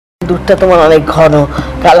দুধটা তোমার অনেক ঘন,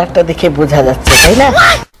 কালারটা দেখে বোঝা যাচ্ছে, তাই না?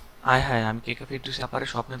 হায় হায়, আমি কেকা ফেরদৌসি আপারে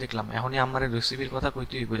স্বপ্নে দেখলাম। এখনই আমার রেসিপির কথা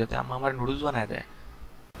কইতে হইব যাতে আম্মা আমার নুডলস বানায় দেয়।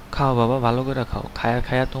 খাও বাবা, ভালো করে খাও। খায়া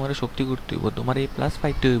খায়া তোমার শক্তি করতে হইব, তোমার এই প্লাস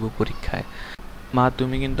পাইতে হইব পরীক্ষায়। মা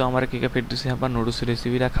তুমি কিন্তু আমার কেকা ফেরদৌসি আপার নুডলসের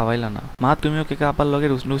রেসিপিটা খাওয়াইলা না। মা তুমিও কেকা আপার লগে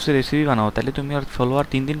নুডলসের রেসিপি বানাও, তাহলে তুমি আর ফলোয়ার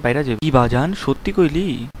 3 দিন বাইরা যাবে। কি বাজান, সত্যি কইলি?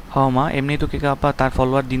 হ মা, এমনি তো কেকা আপা তার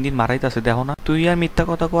ফলোয়ার দিন দিন বাড়াইতাছে, দেখো না? তুই আর মিথ্যা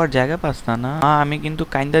কথা কোয়ার জায়গা পাস না না। মা আমি কিন্তু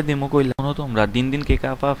কাইন্দা দিমো কইলাম। শোনো তোমরা, দিন দিন কেকা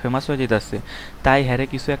আপা ফেমাস হয়ে যেতেছে, তাই হ্যারে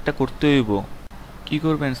কিছু একটা করতে হইব। কি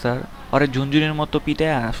করবেন স্যার? ওরে ঝুনঝুনির মতো পিটে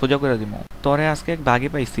সোজা করে দিব। তরে আজকে এক বাগে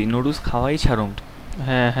পাইছি, নুডলস খাওয়াই ছাড়ুম।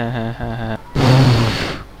 হ্যাঁ হ্যাঁ হ্যাঁ হ্যাঁ হ্যাঁ।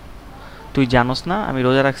 তুই জানোস না আমি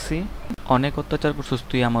রোজা রাখছি? অনেক অত্যাচার করছিস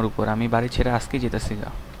তুই আমার উপর, আমি বাড়ি ছেড়ে আজকে যেতেছি গা।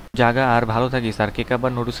 জাগা আর ভালো থাকিস, আর কেক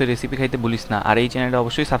আবার নুডলসের রেসিপি খাইতে বলিস না, আর এই চ্যানেলটা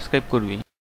অবশ্যই সাবস্ক্রাইব করবি।